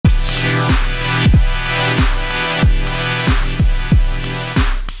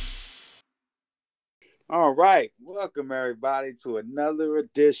All right, welcome everybody to another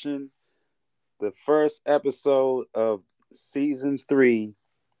edition, the first episode of season 3,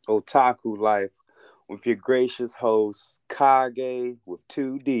 Otaku Life, with your gracious host, Kage with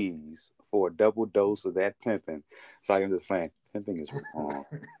two D's for a double dose of that pimping. So I'm just playing. Pimping is wrong.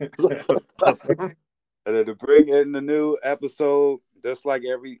 That's awesome. And then to bring in the new episode, just like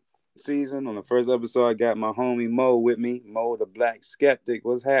every season, on the first episode, I got my homie Mo with me. Mo, the Black Skeptic.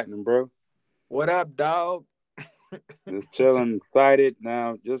 What's happening, bro? What up, dog? Just chilling, excited.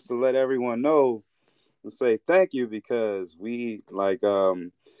 Now, just to let everyone know, to say thank you because we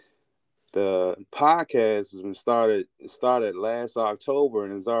the podcast has been started last October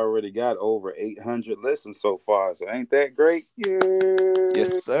and has already got over 800 listens so far. So ain't that great? Yes, Yeah,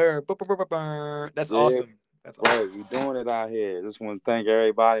 sir. That's yeah, awesome. That's right. awesome. We're doing it out here. Just want to thank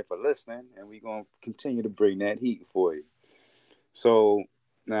everybody for listening, and we're gonna continue to bring that heat for you. So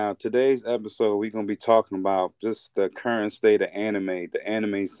now today's episode, we're gonna be talking about just the current state of anime, the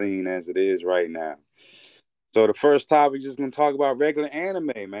anime scene as it is right now. So the first topic, just gonna talk about regular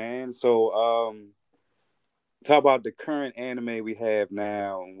anime, man. So talk about the current anime we have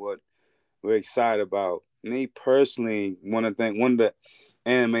now and what we're excited about. Me personally, one of the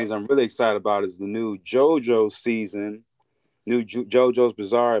animes I'm really excited about is the new JoJo season, JoJo's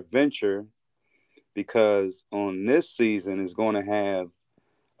Bizarre Adventure, because on this season is going to have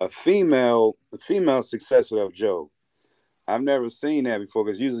a female successor of Joe. I've never seen that before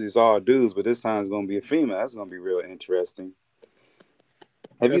because usually it's all dudes, but this time it's going to be a female. That's going to be real interesting.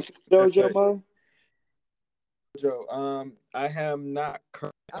 Have you seen That's JoJo, great. Mo? Joe, I have not.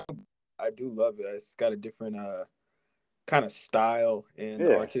 I do love it. It's got a different kind of style and the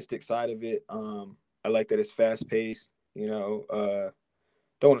Yeah. artistic side of it. I like that it's fast paced.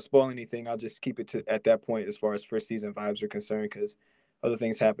 Don't want to spoil anything. I'll just keep it to at that point as far as first season vibes are concerned because other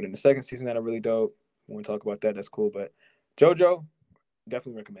things happen in the second season that are really dope. We want to talk about that. That's cool. But JoJo,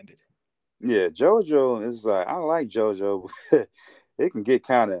 definitely recommended. Yeah, JoJo is like I like JoJo, but it can get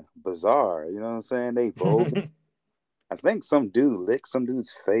kind of bizarre. You know what I'm saying? They both. I think some dude licked some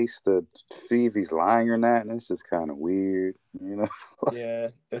dude's face to see if he's lying or not, and it's just kind of weird. You know? Yeah,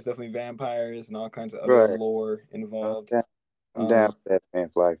 there's definitely vampires and all kinds of other Right. lore I'm involved. down, I'm down Um, for that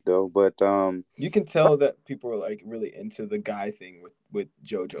man's life though, but you can tell that people are like really into the guy thing with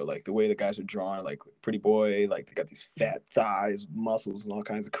JoJo, like the way the guys are drawn, like pretty boy, like they got these fat thighs, muscles, and all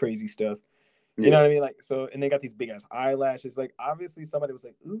kinds of crazy stuff. You know yeah. what I mean? Like so, and they got these big ass eyelashes. Like obviously somebody was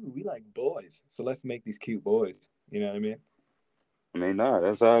like, "Ooh, we like boys, so let's make these cute boys." You know what I mean? I mean, nah,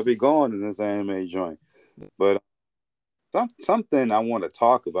 that's how it be going in this anime joint. But something I want to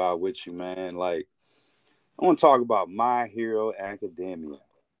talk about with you, man. Like I want to talk about My Hero Academia.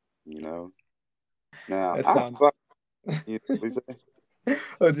 You know, now That I sounds. fuck you. We say,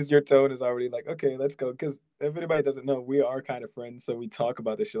 Oh, just your tone is already like, okay, let's go. Because if anybody doesn't know, we are kind of friends, so we talk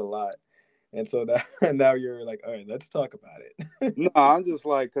about this shit a lot. And so that now you're like, all right, let's talk about it. no, I'm just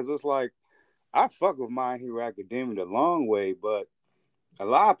like, cause it's like I fuck with My Hero Academia the long way, but a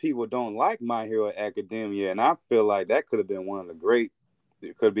lot of people don't like My Hero Academia, and I feel like that could have been one of the great.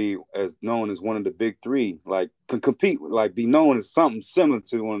 It could be as known as one of the big three, like can compete with, like be known as something similar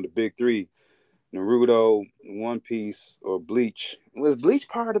to one of the big three: Naruto, One Piece, or Bleach. Was Bleach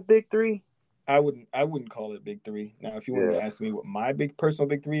part of the big three? I wouldn't call it big three. Now, if you wanted Yeah. to ask me what my big personal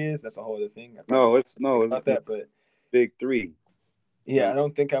big three is, that's a whole other thing. I probably No, would it's no, think it's about no that, but big three. yeah, Like, I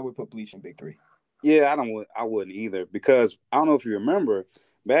don't think I would put Bleach in big three. yeah, I wouldn't either because I don't know if you remember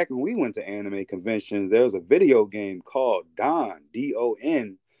back when we went to anime conventions, there was a video game called Don,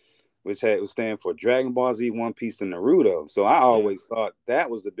 which had was stand for Dragon Ball Z, One Piece, and Naruto. So I Yeah, always thought that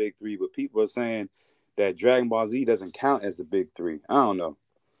was the big three, but people are saying that Dragon Ball Z doesn't count as the big three. I don't know.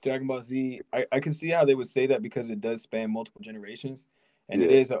 Dragon Ball Z. I can see how they would say that because it does span multiple generations, and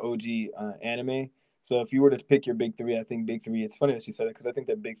it Yeah, is an OG anime. So if you were to pick your big three, I think big three. It's funny that you said that because I think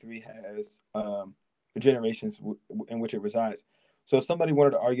that big three has generations in which it resides. So if somebody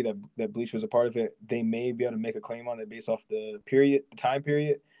wanted to argue that Bleach was a part of it, they may be able to make a claim on it based off the time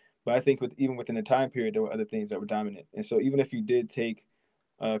period. But I think with even within the time period, there were other things that were dominant. And so even if you did take,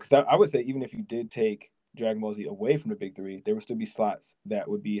 because I would say even if you did take Dragon Ball Z away from the big three, there would still be slots that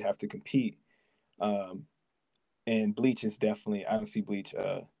would be have to compete. Um, and Bleach is definitely I don't see Bleach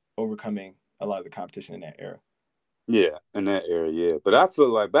overcoming a lot of the competition in that era. yeah, in that area, yeah. But I feel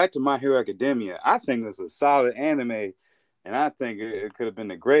like back to My Hero Academia, I think it's a solid anime, and I think it could have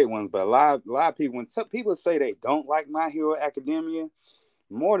been a great one. But a lot of people, when some people say they don't like My Hero Academia,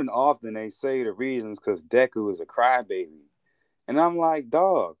 more than often they say the reasons because Deku is a crybaby. And I'm like,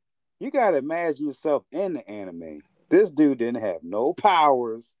 dog, you gotta imagine yourself in the anime. This dude didn't have no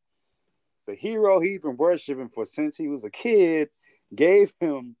powers. the hero he's been worshiping for since he was a kid gave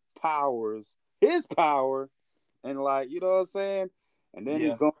him powers, his power, and like, you know what I'm saying? And then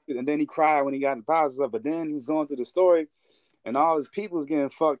Yeah. and then he cried when he got the powers and stuff. But then he's going through the story, and all his people's getting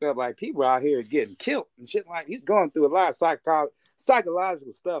fucked up. Like people out here getting killed and shit. Like he's going through a lot of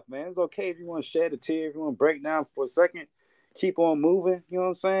psychological stuff, man. It's okay if you want to shed a tear, if you want to break down for a second, keep on moving. You know what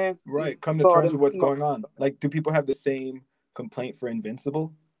I'm saying? Right. Come to terms with what's going on. Like, do people have the same complaint for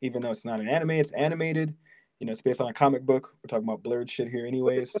Invincible? Even though it's not an anime, it's animated. You know, it's based on a comic book. We're talking about blurred shit here,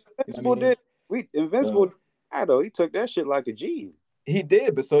 anyways. You know what I Invincible mean? Invincible. I know he took that shit like a G. He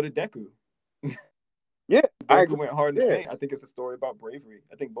did, but so did Deku. Yeah, I Deku agree. went hard in the Yeah. paint. I think it's a story about bravery.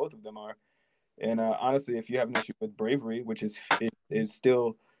 I think both of them are. And honestly, if you have an issue with bravery, which is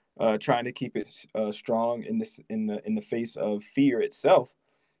still trying to keep it strong in the face of fear itself,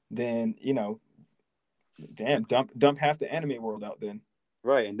 then damn, dump half the anime world out then.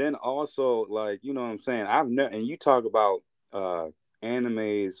 Right, and then also like you know what I'm saying. I've never and you talk about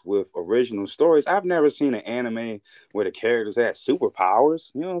animes with original stories. I've never seen an anime where the characters had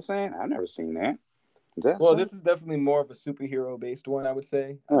superpowers. You know what I'm saying? I've never seen that. Is that Well, right? this is definitely more of a superhero based one, I would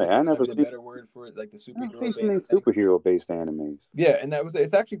say. I Right, think I that's never probably the seen. better word for it, like the I haven't superhero seen any based. superhero based animes. Yeah, and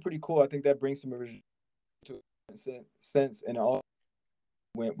it's actually pretty cool. I think that brings some original to a sense, and all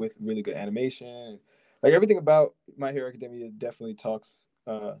went with really good animation. Like everything about My Hero Academia definitely talks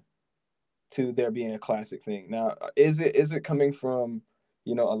to there being a classic thing. Now, is it coming from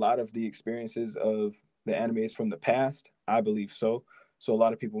a lot of the experiences of the animes from the past? I believe so. So a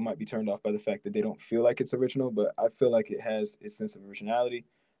lot of people might be turned off by the fact that they don't feel like it's original, but I feel like it has its sense of originality.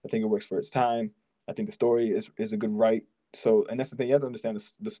 I think it works for its time. I think the story is a good write. So, and that's the thing you have to understand: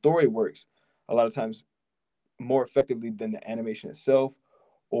 the story works a lot of times more effectively than the animation itself,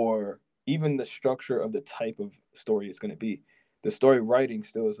 or even the structure of the type of story it's going to be. The story writing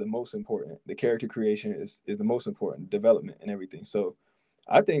still is the most important. The character creation is the most important, development and everything. So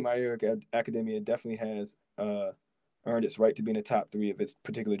I think My Hero Academia definitely has earned its right to be in the top three of its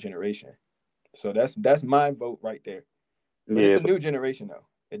particular generation. So that's my vote right there. But it's Yeah, a new generation though.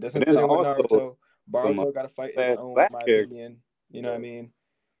 It but doesn't then fit in with also Naruto. some Boruto got to fight its bad own, in black my characters. opinion. You know what I mean?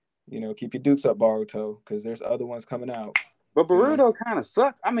 Keep your dukes up, Boruto, because there's other ones coming out. But You know, Boruto kind of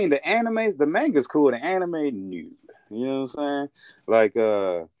sucks. I mean, the manga's cool. The anime, new. You know what I'm saying? Like,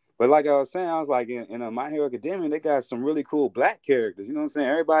 but like I was saying, I was like in My Hero Academia, they got some really cool black characters. You know what I'm saying?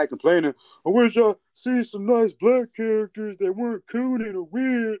 Everybody complaining, I wish I see some nice black characters that weren't cooning or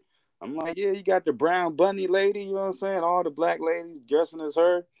weird. I'm like, yeah, you got the brown bunny lady. You know what I'm saying? All the black ladies dressing as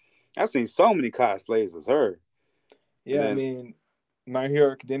her. I've seen so many cosplays as her. And yeah, I then, mean, My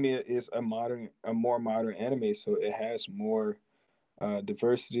Hero Academia is a more modern anime, so it has more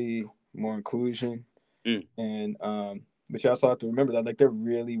diversity, more inclusion, mm, and but you also have to remember that like they're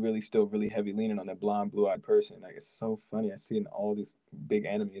really, really still really heavy leaning on that blonde, blue-eyed person. Like it's so funny. I see in all these big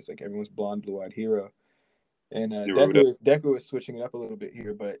animes, like everyone's blonde, blue-eyed hero, and Naruto. Deku is switching it up a little bit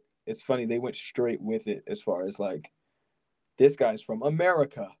here, but it's funny they went straight with it as far as like this guy's from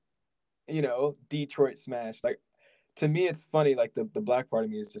America, Detroit Smash. Like to me, it's funny. Like the black part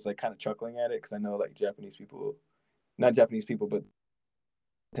of me is just like kind of chuckling at it because I know like Japanese people, not Japanese people, but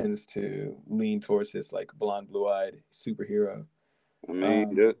tends to lean towards this like blonde, blue-eyed superhero. I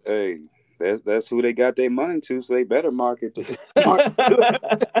mean, Um, hey, that's who they got their money to, so they better market to market to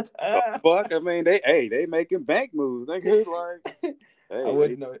it. The fuck, I mean, they making bank moves. They could like, I hey, they,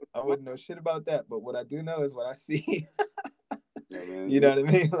 wouldn't know. I wouldn't know shit about that. But what I do know is what I see. I You mean, know what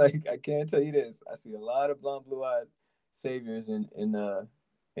I mean? Like I can't tell you this. I see a lot of blonde, blue-eyed saviors in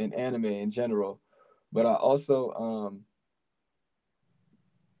anime in general, but I also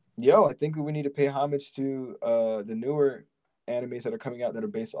I think we need to pay homage to the newer animes that are coming out that are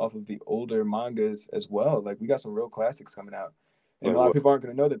based off of the older mangas as well. Like we got some real classics coming out, and like a lot of what, people aren't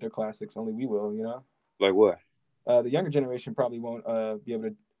going to know that they're classics. Only we will. like what? The younger generation probably won't be able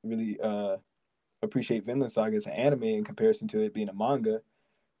to really appreciate Vinland Saga as an anime in comparison to it being a manga.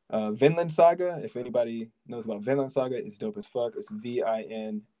 Vinland Saga, if anybody knows about Vinland Saga, it's dope as fuck. It's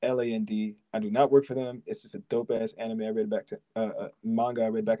Vinland. I do not work for them. It's just a dope ass anime I read manga I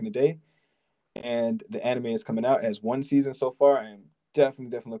read back in the day. And the anime is coming out. It has one season so far. I am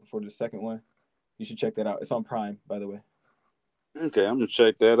definitely looking forward to the second one. You should check that out. It's on Prime, by the way. Okay, I'm gonna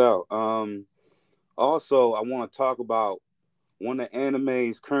check that out. Also, I want to talk about one of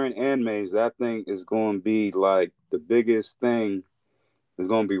the current animes that I think is going to be like the biggest thing. Is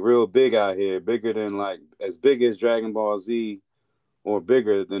going to be real big out here, bigger than like as big as Dragon Ball Z or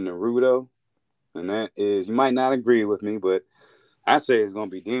bigger than Naruto. And that is, you might not agree with me, but I say it's gonna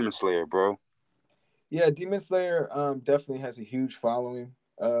be Demon Slayer, bro. Yeah, Demon Slayer definitely has a huge following.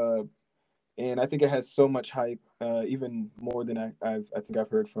 and I think it has so much hype, even more than I think I've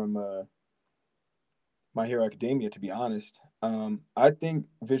heard from My Hero Academia. To be honest, I think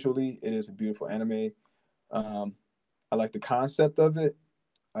visually it is a beautiful anime. Um, I like the concept of it.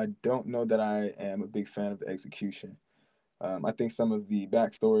 I don't know that I am a big fan of the execution. I think some of the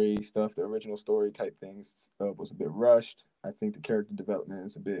backstory stuff, the original story type things, was a bit rushed. I think the character development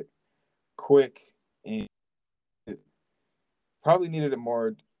is a bit quick, and it probably needed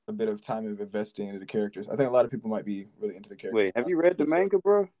a bit of time of investing into the characters. I think a lot of people might be really into the characters. Wait, have you read the manga,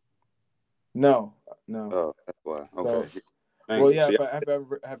 bro? No, no. Oh, that's why. Okay. So, well, Manga. yeah. See,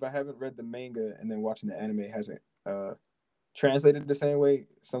 If I haven't read the manga and then watching the anime hasn't translated the same way,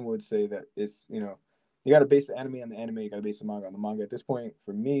 some would say that it's you got to base the anime on the anime, you got to base the manga on the manga. At this point,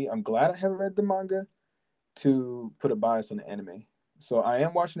 for me, I'm glad I haven't read the manga to put a bias on the anime. So I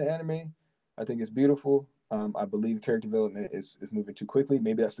am watching the anime. I think it's beautiful. I believe character development is moving too quickly.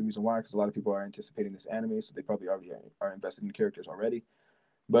 Maybe that's the reason why, because a lot of people are anticipating this anime, so they probably already are invested in the characters already.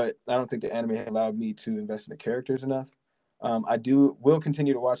 But I don't think the anime has allowed me to invest in the characters enough. I will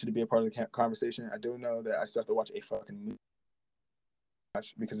continue to watch it to be a part of the conversation. I do know that I still have to watch a fucking movie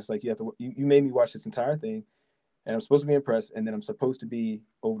because it's like you made me watch this entire thing, and I'm supposed to be impressed, and then I'm supposed to be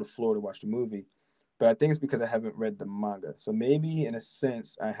over the floor to watch the movie. But I think it's because I haven't read the manga. So maybe in a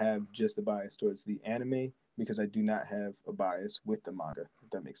sense I have just a bias towards the anime because I do not have a bias with the manga, if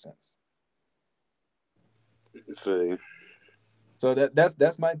that makes sense. see. So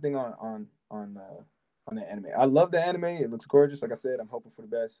that's my thing on the anime. I love the anime. It looks gorgeous. Like I said, I'm hoping for the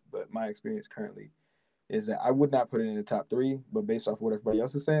best, but my experience currently is that I would not put it in the top three, but based off what everybody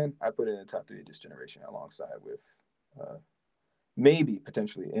else is saying, I put it in the top three of this generation alongside with uh, maybe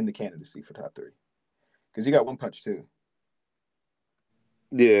potentially in the candidacy for top three. Because you got One Punch too.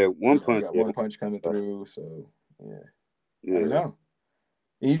 Yeah, One You Punch. got Yeah, One Punch coming through, so yeah. I don't yeah. know.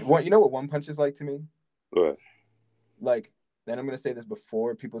 You know what One Punch is like to me? Right. Like, and I'm gonna say this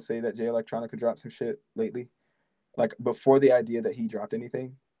before people say that Jay Electronica dropped some shit lately. Like before the idea that he dropped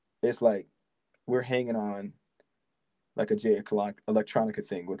anything, it's like we're hanging on like a Jay Electronica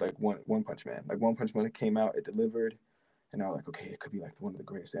thing with like One Punch Man. Like One Punch Man came out, it delivered, and I was like, okay, it could be like one of the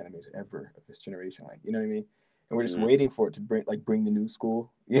greatest animes ever of this generation. Like, you know what I mean? And we're just Mm. waiting for it to bring the new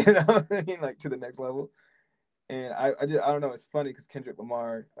school, you know what I mean, like to the next level. And I don't know. It's funny because Kendrick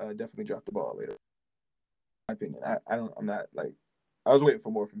Lamar definitely dropped the ball later. In my opinion, I don't. I'm not like. I was waiting for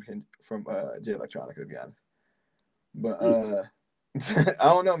more from Jay Electronica to be honest. But Mm. I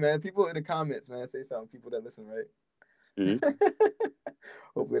don't know, man. People in the comments, man, say something. People that listen, right? Mm.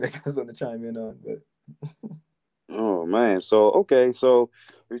 Hopefully they got something to chime in on. But Oh man. So okay. So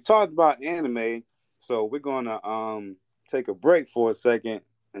we talked about anime. So we're gonna take a break for a second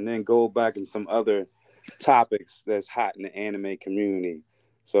and then go back in some other topics that's hot in the anime community.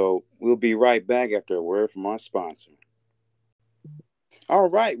 So we'll be right back after a word from our sponsor. All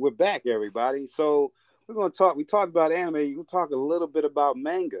right, we're back, everybody. So we're gonna talk. We talked about anime. You can talk a little bit about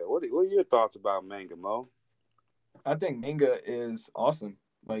manga. What are your thoughts about manga, Mo? I think manga is awesome.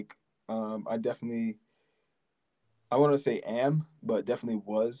 Like, I definitely, I want to say am, but definitely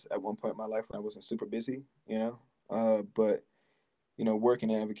was at one point in my life when I wasn't super busy, you know. But working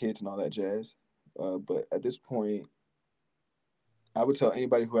and having kids and all that jazz. But at this point, I would tell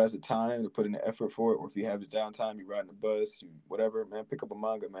anybody who has the time to put in the effort for it, or if you have the downtime, you riding the bus, you whatever, man, pick up a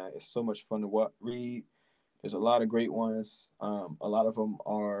manga, man. It's so much fun to read. There's a lot of great ones. A lot of them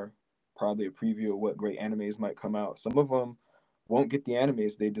are probably a preview of what great animes might come out. Some of them won't get the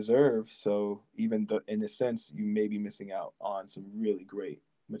animes they deserve. So even in a sense, you may be missing out on some really great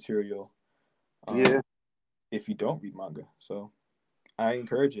material um, Yeah, if you don't read manga. So I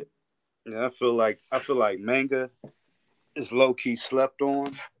encourage it. yeah. I feel like manga is low key slept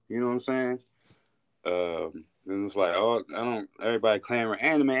on. You know what I'm saying? And it's like, oh, I don't. Everybody clamoring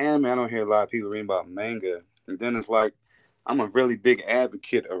anime. I don't hear a lot of people reading about manga. And then it's like, I'm a really big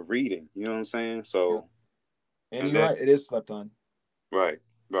advocate of reading. You know what I'm saying? Yep. So, And and you're then right, it is slept on. right,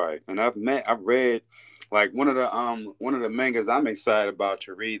 right. And I've read like one of the mangas I'm excited about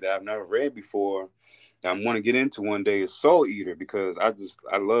to read that I've never read before. That I want to get into one day is Soul Eater because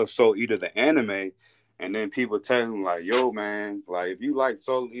I love Soul Eater the anime. And then people tell me like, yo, man, like if you like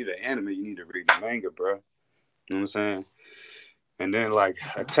Soul Eater anime, you need to read the manga, bro. You know what I'm saying? And then like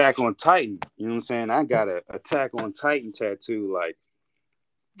Okay. Attack on Titan, you know what I'm saying? I got a Attack on Titan tattoo like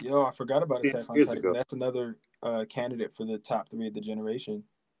Yo, I forgot about 10 Attack on years Titan. ago. That's another candidate for the top three of the generation.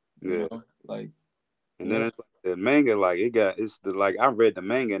 You Yeah. know, like, And then yep. it's like the manga, like it's the like I read the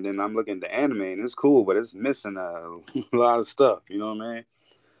manga and then I'm looking at the anime and it's cool, but it's missing a lot of stuff. You know what I mean?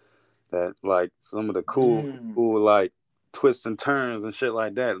 That like some of the Mm. cool like twists and turns and shit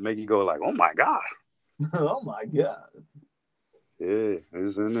like that, make you go like, oh my god. Oh my god. Yeah,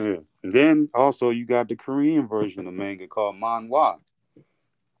 it's in there. And then also you got the Korean version of manga called manhwa.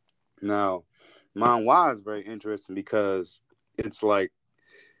 Now, manhwa is very interesting because it's like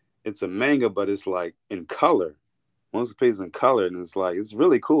it's a manga, but it's like in color. Most of the pages in color, and it's like it's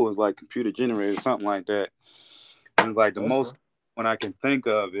really cool. It's like computer generated, something like that. And like the That's most cool. one I can think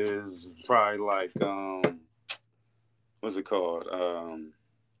of is probably like what's it called?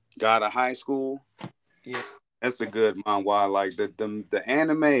 God of High School. Yeah. That's a good manhwa. Like the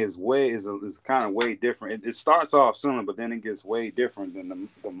anime is kind of way different. It starts off similar, but then it gets way different than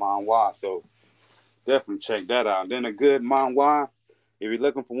the manhwa. So definitely check that out. Then a good manhwa, if you're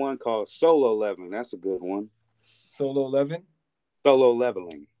looking for one called Solo Leveling, that's a good one. Solo 11. Solo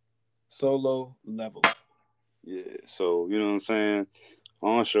Leveling. Solo level. Yeah. So you know what I'm saying.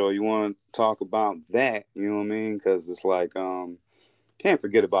 On show, you want to talk about that? You know what I mean? Because it's like can't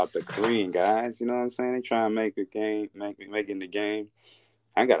forget about the Korean guys. You know what I'm saying? They try and make a game, making the game.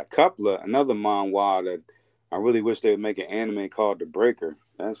 I got a couple of another manhwa that I really wish they would make an anime called The Breaker.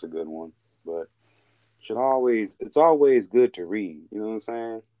 That's a good one. But it's always good to read. You know what I'm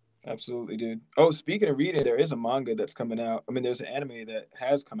saying? Absolutely, dude. Oh, speaking of reading, there is a manga that's coming out. I mean, there's an anime that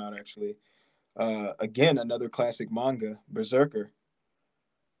has come out actually. Again, another classic manga, Berserker.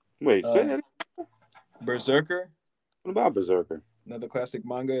 Wait, Uh, say it. Berserker, What about Berserker? another classic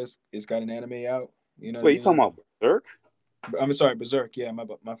manga, is got an anime out. You know what I Wait, you talking mean? about Berserk? I'm sorry, Berserk. Yeah,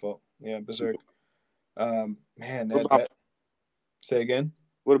 my fault. Yeah, Berserk. Man, What that about that. Say again.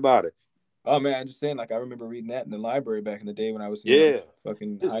 what about it? Oh man, I'm just saying. Like I remember reading that in the library back in the day when I was in Yeah,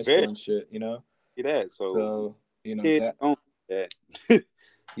 fucking it's high very school and shit. You know. that. So So kids that. don't that.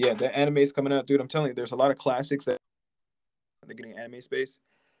 Yeah, that anime is coming out, dude. I'm telling you, there's a lot of classics that they're getting anime space.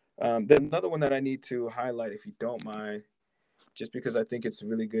 Then another one that I need to highlight, if you don't mind, just because I think it's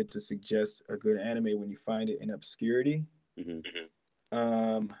really good to suggest a good anime when you find it in obscurity. Mhm.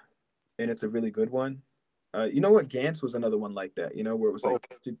 Um, and it's a really good one. You know what? Gantz was another one like that. You know, where it was Oh,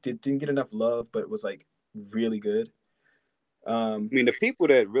 like didn't get enough love, but it was like really good. I mean, the people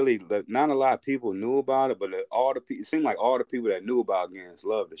that really, not a lot of people knew about it, but all the people, it seemed like all the people that knew about Gans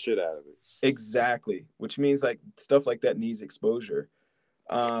loved the shit out of it. Exactly, which means like stuff like that needs exposure.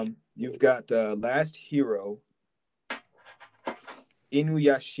 You've got Last Hero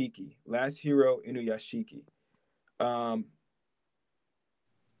Inuyashiki. Last Hero Inuyashiki. Um,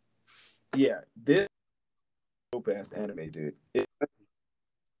 yeah, this dope ass anime, dude.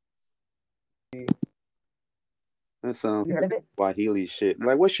 That sounds Swahili shit.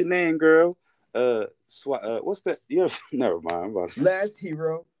 Like, what's your name, girl? What's that? Yeah, never mind. Last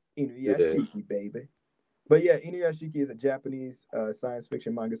Hero Yeah. Inuyashiki, baby. But yeah, Inuyashiki is a Japanese science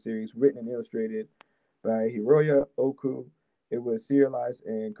fiction manga series written and illustrated by Hiroya Oku. It was serialized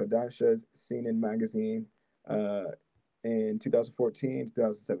in Kodansha's Seinen magazine uh, in 2014,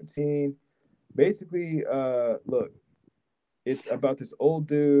 2017. Basically, look, it's about this old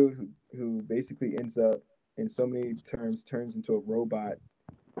dude who basically ends up, in so many terms, turns into a robot.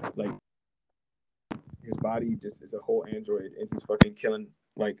 Like his body just is a whole android, and he's fucking killing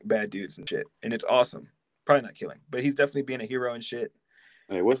like bad dudes and shit. And it's awesome. Probably not killing, but he's definitely being a hero and shit.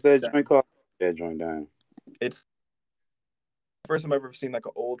 Hey, what's that joint called? That joint down. It's the first time I've ever seen like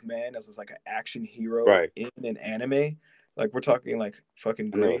an old man as like an action hero Right. in an anime. Like we're talking like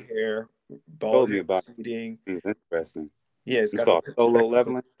fucking I know. gray hair, bald Told me head about receding. it. It's interesting. Yeah, it's It's got the called Solo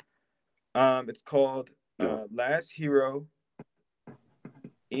spectacles. Leveling. It's called No. Last Hero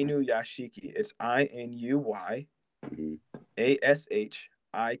Inuyashiki. It's Mhm.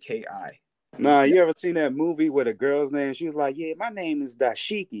 Inuyashiki. Nah, Yeah. you ever seen that movie with a girl's name? She was like, "Yeah, my name is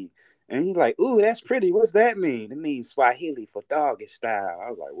Dashiki," and he's like, "Ooh, that's pretty. What's that mean?" It means Swahili for doggy style. I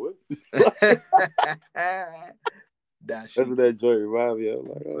was like, "What?" That's what Dashiki. that joint reminded me of. I was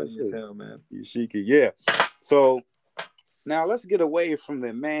like, "Oh Funny as shit, hell, man. Yashiki." Yeah. So now let's get away from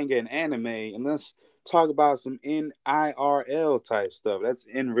the manga and anime and let's talk about some NIRL type stuff. That's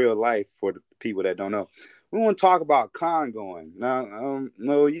in real life for the people that don't know. We want to talk about con going. Now,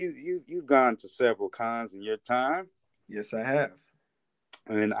 no, you've gone to several cons in your time, Yes, I have.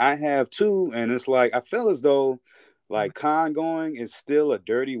 and I have too. And it's like I feel as though like con going is still a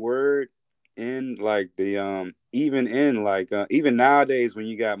dirty word in like the even in like even nowadays when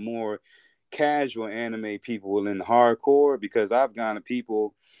you got more casual anime people in the hardcore because I've gone to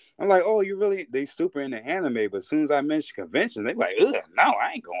people. I'm like, oh, you really? They super into anime, but as soon as I mention convention, they like, ugh, no,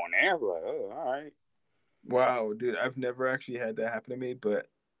 I ain't going there. I'm like, oh, all right. Wow, dude, I've never actually had that happen to me, but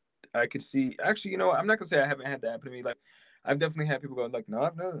I could see. Actually, you know, what? I'm not gonna say I haven't had that happen to me. Like, I've definitely had people go like, no,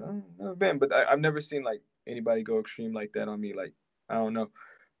 I've never been, but I've never seen like anybody go extreme like that on me. Like, I don't know,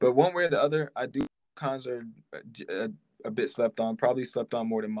 but one way or the other, I do cons are a bit slept on. Probably slept on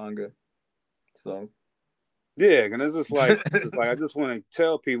more than manga. So Yeah, and it's like I just want to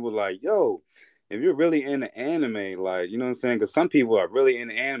tell people like, yo, if you're really into anime, like you know what I'm saying, because some people are really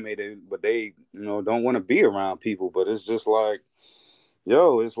into anime, but they don't want to be around people. But it's just like,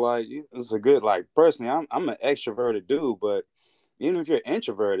 yo, it's like it's a good like personally, I'm an extroverted dude, but even if you're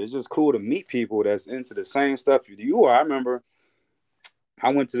introverted, it's just cool to meet people that's into the same stuff you are. I remember I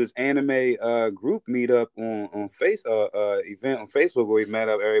went to this anime group meetup on face event on Facebook where we met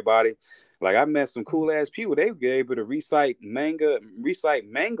up everybody. Like I met some cool ass people. They were able to recite manga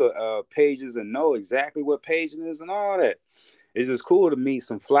pages and know exactly what page it is and all that. It's just cool to meet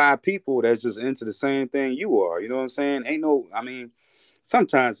some fly people that's just into the same thing you are. You know what I'm saying? I mean,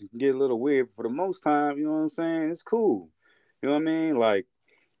 sometimes it can get a little weird, but for the most time, you know what I'm saying? It's cool. You know what I mean? Like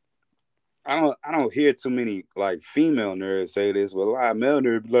I don't hear too many like female nerds say this, but a lot of male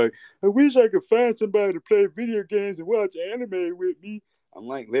nerds be like, I wish I could find somebody to play video games and watch anime with me. I'm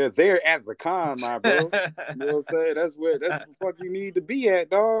like, they're there at the con, my bro. You know what I'm saying? That's the fuck you need to be at,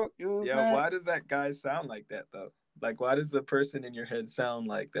 dog. You know what I'm yeah, saying? why does that guy sound like that though? Like, why does the person in your head sound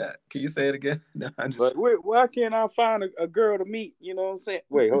like that? Can you say it again? No, I'm just Like, why can't I find a girl to meet? You know what I'm saying?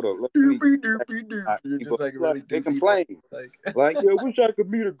 Wait, hold on. Let me. doopy doopy doop. You're People just like a like really they doofy voice. complain. Like, Like, yeah, I wish I could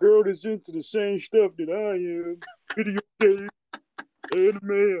meet a girl that's into the same stuff that I am. Video games,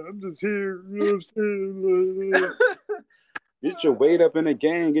 anime. I'm just here. You know what I'm saying? Get your weight up in the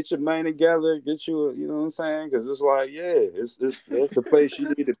game. Get your money together. Get you, you know what I'm saying? Because it's like, yeah, it's that's the place you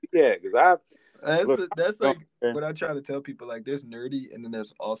need to be at. Because look, that's I like what I try to tell people. Like, there's nerdy, and then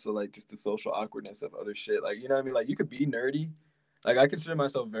there's also like just the social awkwardness of other shit. Like, you know what I mean? Like, you could be nerdy. Like, I consider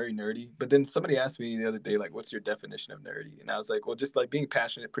myself very nerdy. But then somebody asked me the other day, like, what's your definition of nerdy? And I was like, well, just like being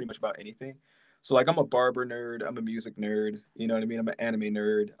passionate pretty much about anything. So like, I'm a barber nerd. I'm a music nerd. You know what I mean? I'm an anime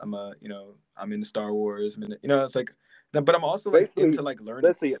nerd. I'm into Star Wars. It's like, but I'm also like basically, into like learning.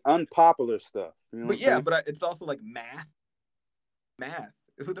 let's see, unpopular stuff. You know what I'm But yeah, saying? but it's also like math.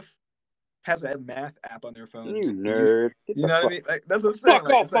 Who the has a math app on their phone. You Use, nerd. Get you the know what I fuck mean? Like that's what I'm saying. fuck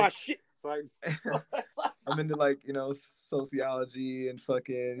Like off it's my like shit. It's like I'm into like sociology and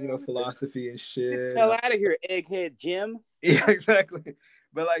fucking philosophy and get shit. the hell out of here, egghead Jim. Yeah, exactly.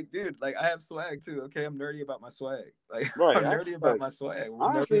 But like, dude, like I have swag too. Okay, I'm nerdy about my swag. Like Right. I'm nerdy about Like, my swag. We're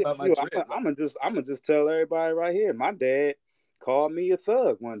nerdy honestly, about my you, drip. Like I'm gonna just tell everybody right here. My dad called me a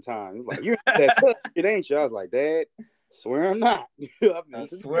thug one time. He was like, "You're that thug shit, ain't you?" I was like, "Dad, swear I'm not. I'm I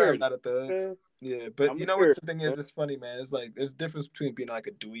into swear I'm nerdy. not a thug. Man. Yeah, but I'm you a know what nerd." the thing is? Man. It's funny, man. It's like there's a difference between being like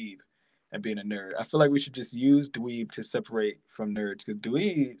a dweeb and being a nerd. I feel like we should just use dweeb to separate from nerds because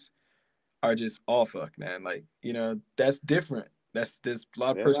dweebs are just all fuck, man. Like that's different. There's a lot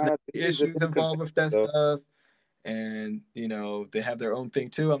of There are a lot personality of things that issues them involved with that though. stuff, and they have their own thing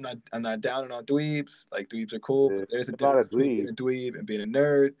too. I'm not down on dweebs. Like dweebs are cool, Yeah, but there's a a lot difference of between being dweeb. a dweeb and being a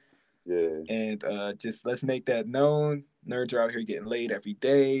nerd. Yeah, And just let's make that known. Nerds are out here getting laid every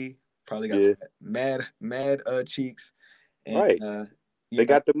day. Probably got yeah, mad cheeks, and right. you They know,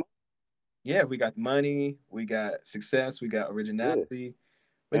 got the money. yeah, we got money, we got success, we got Yeah. originality,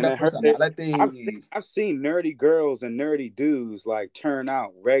 we And got I heard that personality. I've seen nerdy girls and nerdy dudes like turn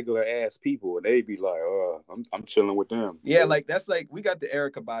out regular ass people, and they be like, "Oh, I'm chilling with them." You Yeah, know? like that's like we got the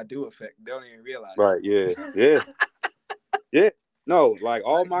Erica Badu effect. They don't even realize Right? Yeah, yeah, yeah. No, like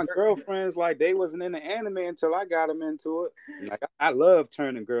all like my girlfriends, like they wasn't into anime until I got them into it. And, like I love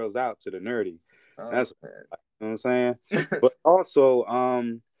turning girls out to the nerdy. oh That's you know what I'm saying. But also, I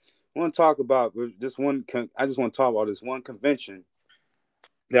want to talk about this one. I just want to talk about this one convention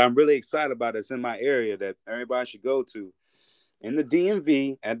that I'm really excited about. That's in my area that everybody should go to. In the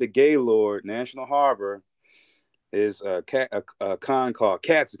DMV at the Gaylord National Harbor is a con called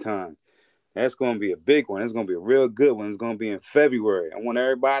CatsCon. That's going to be a big one. It's going to be a real good one. It's going to be in February. I want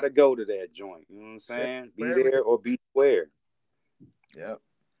everybody to go to that joint. You know what I'm saying? Be February. there or be square. Yeah.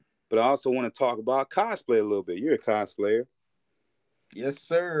 But I also want to talk about cosplay a little bit. You're a cosplayer. Yes,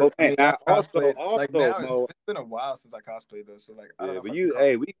 sir. Oh I man, mean, I I cosplayed. Like also now, it's, Mo. it's been a while since I cosplayed though. So like, I don't Yeah, know if but I can call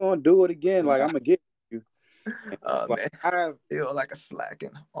hey, we gonna do it again. it Like I'm back. gonna get you. And Oh like man, I feel like a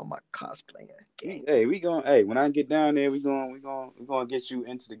slacking on my cosplaying game. we gonna when I get down there, we gonna get you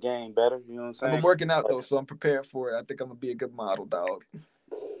into the game better. You know what I'm I've been saying? working out Like, though, so I'm prepared for it. I think I'm gonna be a good model, dog.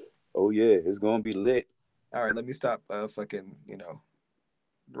 oh yeah, it's gonna be lit. All right, let me stop fucking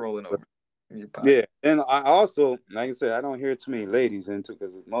rolling But over in your podcast. yeah, and I also, like I said, I don't hear too many ladies into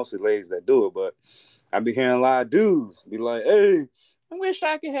because it's mostly ladies that do it. But I be hearing a lot of dudes be like, "Hey, I wish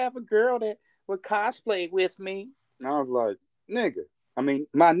I could have a girl that would cosplay with me." And I was like, nigga, I mean,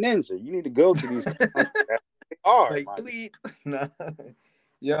 my ninja, you need to go to these cons. They are, Like, my nigga. bleep. Nah.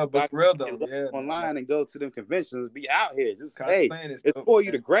 Yeah, but Like, for real you though, can yeah, look man. Like online and go to them conventions, be out here. Just, hey, cosplaying is it's dope, for you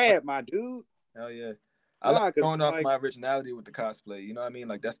man. to grab, my dude. Hell yeah. I like Nah, because showing off like, my originality with the cosplay. You know what I mean?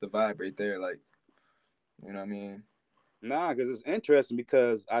 Like that's the vibe right there. Like, you know what I mean? nah, because it's interesting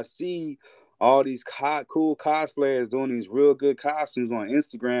because I see all these cool cosplayers doing these real good costumes on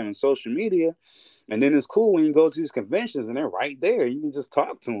Instagram and social media. And then it's cool when you go to these conventions and they're right there. You can just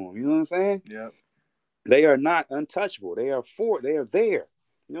talk to them. You know what I'm saying? Yep. They are not untouchable. They are there.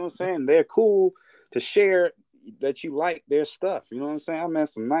 You know what I'm saying? They're cool to share that you like their stuff. You know what I'm saying? I met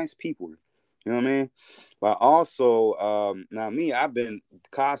some nice people. You know what I mean? But also, now me, I've been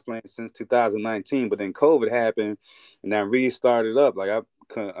cosplaying since 2019, but then COVID happened and that really started up. Like I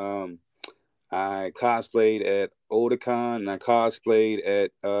cosplayed at Otakon and I cosplayed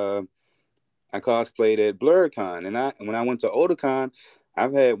at BlurCon, and when I went to Otakon,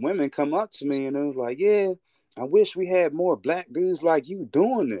 I've had women come up to me and it was like, "Yeah, I wish we had more black dudes like you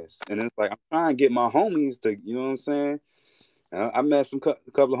doing this." And it's like I'm trying to get my homies to, you know what I'm saying? I met a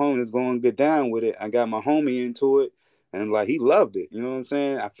couple of homies going to get down with it. I got my homie into it, and like he loved it. You know what I'm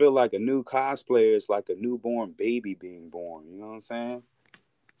saying? I feel like a new cosplayer is like a newborn baby being born. You know what I'm saying?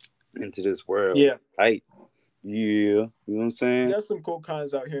 Into this world, Yeah. right? Yeah, you know what I'm We saying? got some cool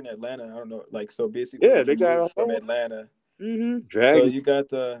cons out here in Atlanta. I don't know. Like so basically Yeah, when they you got move a from whole Atlanta, so Dragon you got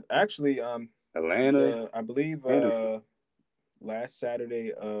the actually Atlanta. the I believe last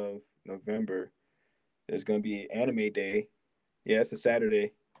Saturday of November there's gonna be Anime Day. Yeah, it's a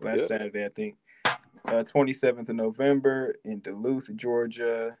Saturday. Last Yep, Saturday, I think. 27th of November in Duluth,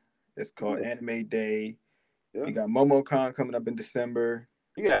 Georgia. It's called yeah, Anime Day. yeah. You got MomoCon coming up in December.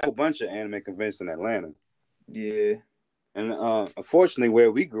 You got a whole bunch of anime conventions in Atlanta, Yeah. and unfortunately,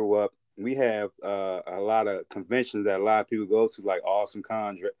 where we grew up, we have a lot of conventions that a lot of people go to, like Awesome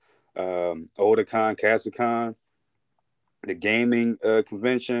Con, Otakon, Casacon, the gaming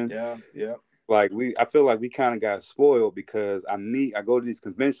convention. Yeah. Yeah. Like I feel like we kind of got spoiled because I go to these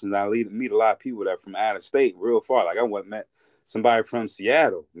conventions, meet a lot of people that are from out of state, real far. Like I went met somebody from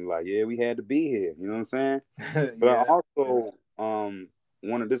Seattle, and like, yeah, we had to be here. You know what I'm saying? But I Yeah. also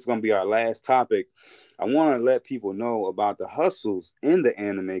one of this is gonna be our last topic. I want to let people know about the hustles in the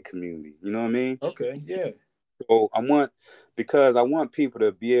anime community. You know what I mean? Okay. Yeah. So because I want people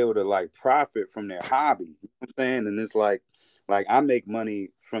to be able to like profit from their hobby. You know what I'm saying? And it's like I make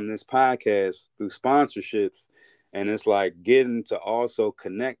money from this podcast through sponsorships, and it's like getting to also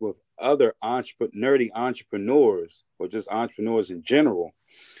connect with other nerdy entrepreneurs or just entrepreneurs in general.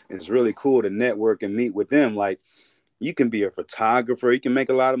 It's really cool to network and meet with them. Like you can be a photographer. You can make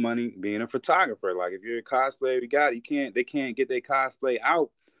a lot of money being a photographer. Like if you're a cosplayer, they can't get their cosplay out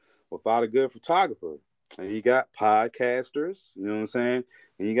without a good photographer. And you got podcasters, you know what I'm saying?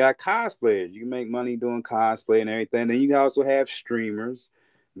 And you got cosplayers. You can make money doing cosplay and everything. Then you also have streamers,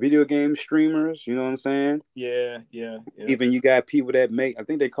 video game streamers, you know what I'm saying? Yeah. Yeah. Yep. Even you got people that make, I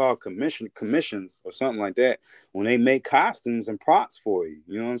think they call commissions or something like that, when they make costumes and props for you.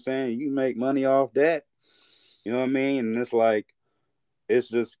 You know what I'm saying? You can make money off that. You know what I mean? And it's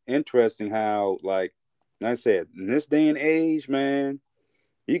just interesting how, like I said, in this day and age, man,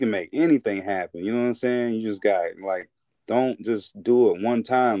 you can make anything happen. You know what I'm saying? You just got like, don't just do it one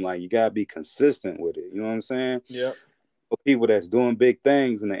time. Like you gotta be consistent with it. You know what I'm saying? Yep. For people that's doing big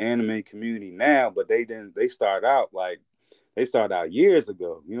things in the anime community now, but they didn't. They started out years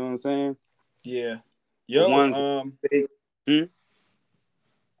ago. You know what I'm saying? Yeah. The Yo. ones that they, hmm?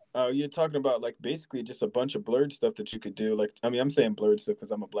 You're talking about like basically just a bunch of blurred stuff that you could do. Like, I mean, I'm saying blurred stuff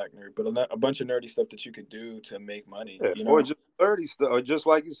because I'm a black nerd, but a bunch of nerdy stuff that you could do to make money. Yeah, You or know? just blurry stuff, or just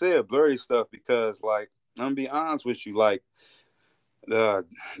like you said, blurry stuff. Because like I'm gonna be honest with you, like the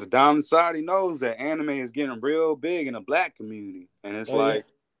the dominant society knows that anime is getting real big in the black community, and it's Oh yeah. like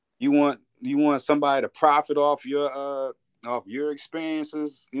you want somebody to profit off your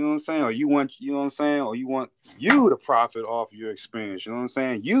experiences, you know what I'm saying, or you know what I'm saying, or you want you to profit off your experience, you know what I'm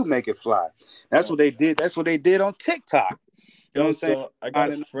saying, you make it fly. That's Yeah. what they did. That's what they did on TikTok. You know what Yo, I'm saying? so I got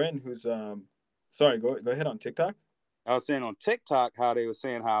a Finding- friend who's sorry, go ahead on TikTok. I was saying on TikTok how they were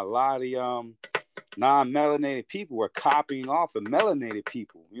saying how a lot of the non-melanated people were copying off of melanated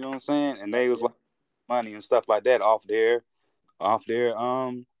people. You know what I'm saying? And they was Yeah. like money and stuff like that off their of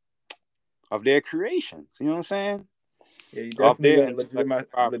their creations. You know what I'm saying? Yeah, you Off definitely their gotta intellectual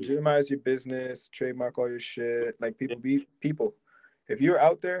property. legitimize your business, trademark all your shit. Like people be people. If you're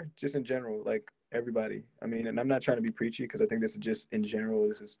out there, just in general, like everybody. I mean, and I'm not trying to be preachy because I think this is just in general.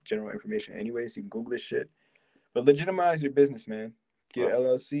 This is general information, anyways. You can Google this shit, but legitimize your business, man. Get an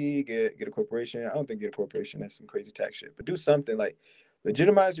LLC, get a corporation. I don't think get a corporation. That's some crazy tax shit. But do something like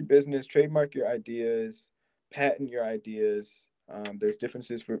legitimize your business, trademark your ideas, patent your ideas. There's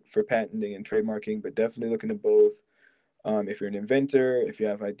differences for patenting and trademarking, but definitely look into both. If you're an inventor, if you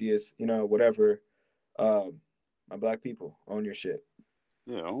have ideas, whatever. Um, my black people, own your shit.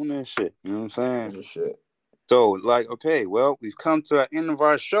 Yeah, own that shit. You know what I'm Own saying? your shit. So, like, okay, well, we've come to the end of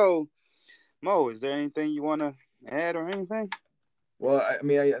our show. Mo, is there anything you want to add or anything? Well, I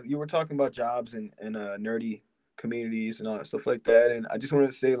mean, you were talking about jobs and nerdy communities and all that stuff like that, and I just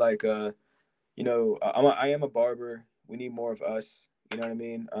wanted to say, like, I am a barber. We need more of us. You know what I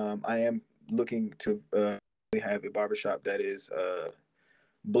mean? I am looking to have a barbershop that is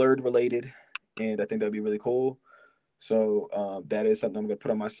blurred related, and I think that'd be really cool. So that is something I'm gonna put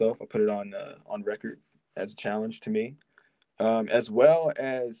on myself. I put it on record as a challenge to me, as well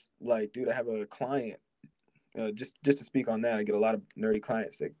as like, dude, I have a client. Just to speak on that, I get a lot of nerdy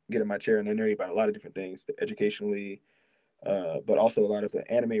clients that get in my chair and they're nerdy about a lot of different things, educationally, but also a lot of the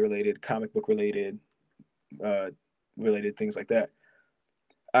anime related, comic book related, uh, related things like that.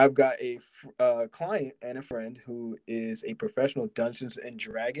 I've got a client and a friend who is a professional Dungeons and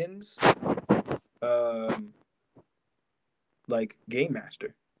Dragons um, like game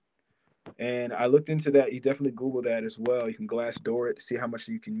master. And I looked into that. You definitely Google that as well. You can Glassdoor it to see how much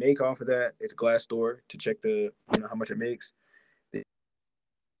you can make off of that. It's Glassdoor to check how much it makes.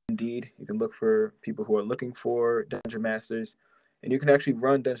 Indeed, you can look for people who are looking for dungeon masters, and you can actually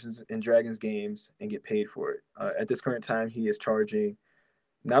run Dungeons and Dragons games and get paid for it. At this current time, he is charging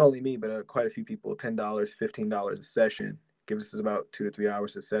not only me, but quite a few people $10, $15 a session. Gives us about 2 to 3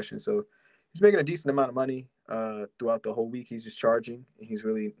 hours a session. So he's making a decent amount of money throughout the whole week. He's just charging. And he's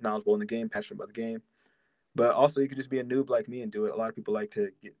really knowledgeable in the game, passionate about the game. But also, you could just be a noob like me and do it. A lot of people like to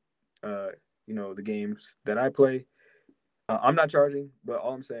get, the games that I play. I'm not charging, but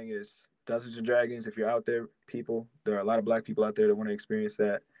all I'm saying is Dungeons and Dragons. If you're out there, people, there are a lot of black people out there that want to experience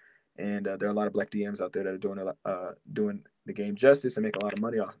that, and there are a lot of black DMs out there that are doing the game justice and making a lot of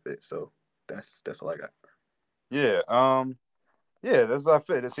money off of it. So that's all I got. Yeah, yeah, that's I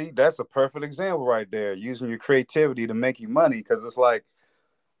fit. See, that's a perfect example right there. Using your creativity to make you money, because it's like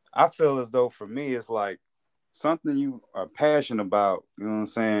I feel as though for me, it's like something you are passionate about. You know what I'm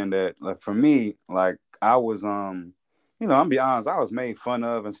saying? That like for me, like I was I'm be honest, I was made fun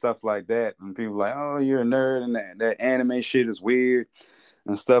of and stuff like that, and people like, oh, you're a nerd, and that anime shit is weird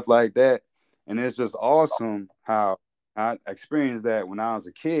and stuff like that. And it's just awesome how I experienced that when I was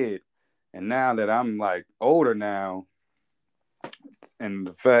a kid, and now that I'm like older now, and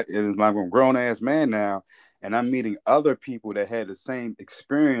the fact is like I'm a grown ass man now, and I'm meeting other people that had the same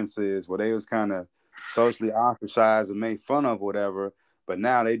experiences where they was kind of socially ostracized and made fun of, whatever. But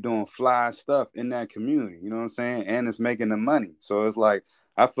now they doing fly stuff in that community. You know what I'm saying? And it's making them money. So it's like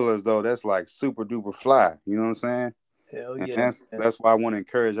I feel as though that's like super duper fly. You know what I'm saying? Hell And yeah, that's man. that's what I want to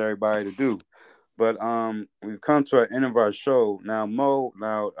encourage everybody to do. But we've come to an end of our show. Now, Mo,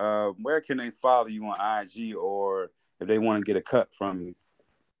 where can they follow you on IG, or if they want to get a cut from you?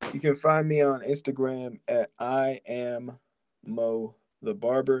 You can find me on Instagram at I am Mo the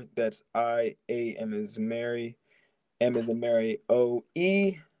Barber. That's I am as Mary, M as in Mary,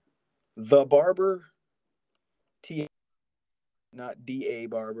 O-E the Barber, T not D-A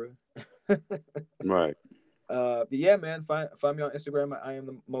Barber. Right. But yeah, man, find me on Instagram at I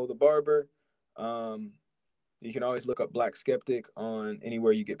am Mo the Barber. Um, you can always look up Black Skeptic on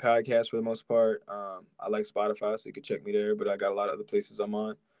anywhere you get podcasts for the most part. I like Spotify, so you can check me there, but I got a lot of other places I'm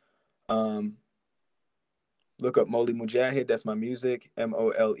on. Um, Look up Moleymujahid. That's my music.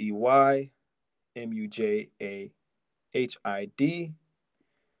 Moleymujahid.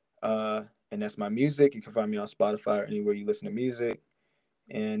 And that's my music. You can find me on Spotify or anywhere you listen to music.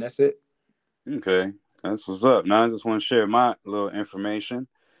 And that's it. Okay. That's what's up. Now I just want to share my little information.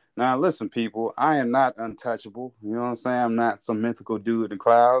 Now listen, people, I am not untouchable. You know what I'm saying? I'm not some mythical dude in the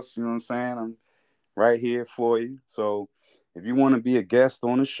clouds. You know what I'm saying? I'm right here for you. So if you want to be a guest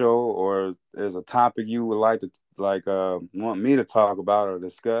on the show, or there's a topic you would like to want me to talk about or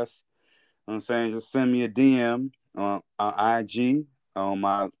discuss, you know what I'm saying, just send me a DM on IG on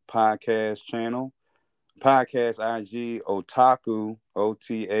my podcast channel. Podcast IG Otaku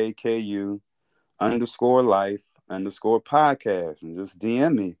OTAKU underscore life underscore podcast, and just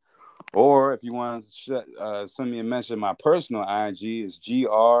DM me. Or if you want to send me a message, my personal IG is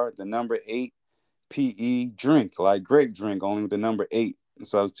GR the number 8 PE drink, like grape drink, only with the number 8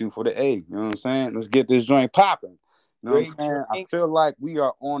 substitute for the A. You know what I'm saying? Let's get this joint popping. You know what Great I'm saying? I drink. feel like we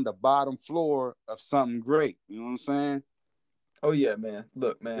are on the bottom floor of something great. You know what I'm saying? Oh yeah, man.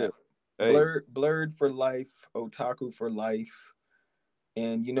 Look, Yeah. man. Hey. Blurred for life. Otaku for life.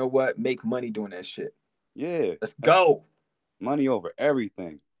 and you know what? Make money doing that shit. Yeah. Let's go. Money over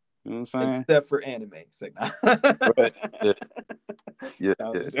everything. You know what I'm saying? Except for anime. It's like, nah. Right. Yeah. Yeah.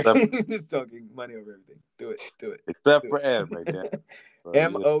 No, I'm Yeah. just, Except, just talking money over everything. Do it. Do it. except Do for anime, damn. it. But yeah.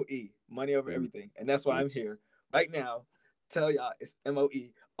 MOE. Money over Mm, everything. And that's why mm. I'm here right now. Tell y'all it's MOE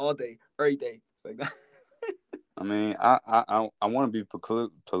all day, every day. It's like that. I mean, I want to be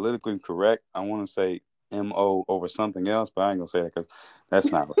politically correct. I want to say MO over something else, but I ain't gonna say that because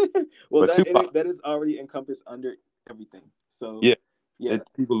that's not right. Well, But Tupac, that is already encompassed under everything. So yeah, yeah.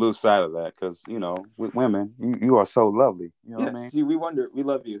 people lose sight of that because with women, you are so lovely. You know what I Yes, mean? we wonder, we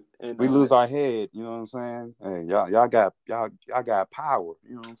love you. And We lose our head. You know what I'm saying? Hey, y'all got power.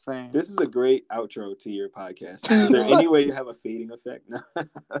 You know what I'm saying? this is a great outro to your podcast. Is there any way you have a fading effect? No.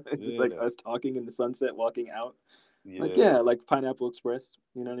 Just like Yeah, us talking in the sunset, walking out. Like, yeah, yeah, like Pineapple Express.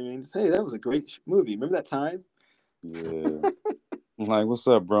 You know what I mean? Just, hey, that was a great movie. Remember that time? yeah. I'm like, what's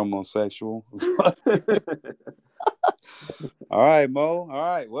up, bromosexual? All right, Mo. All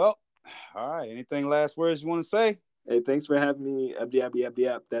right. Well, all right. Anything last words you want to say? Hey, thanks for having me. Abdi, abdi, abdi,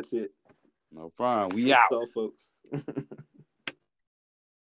 ab. That's it. No problem. We That's out. all, folks.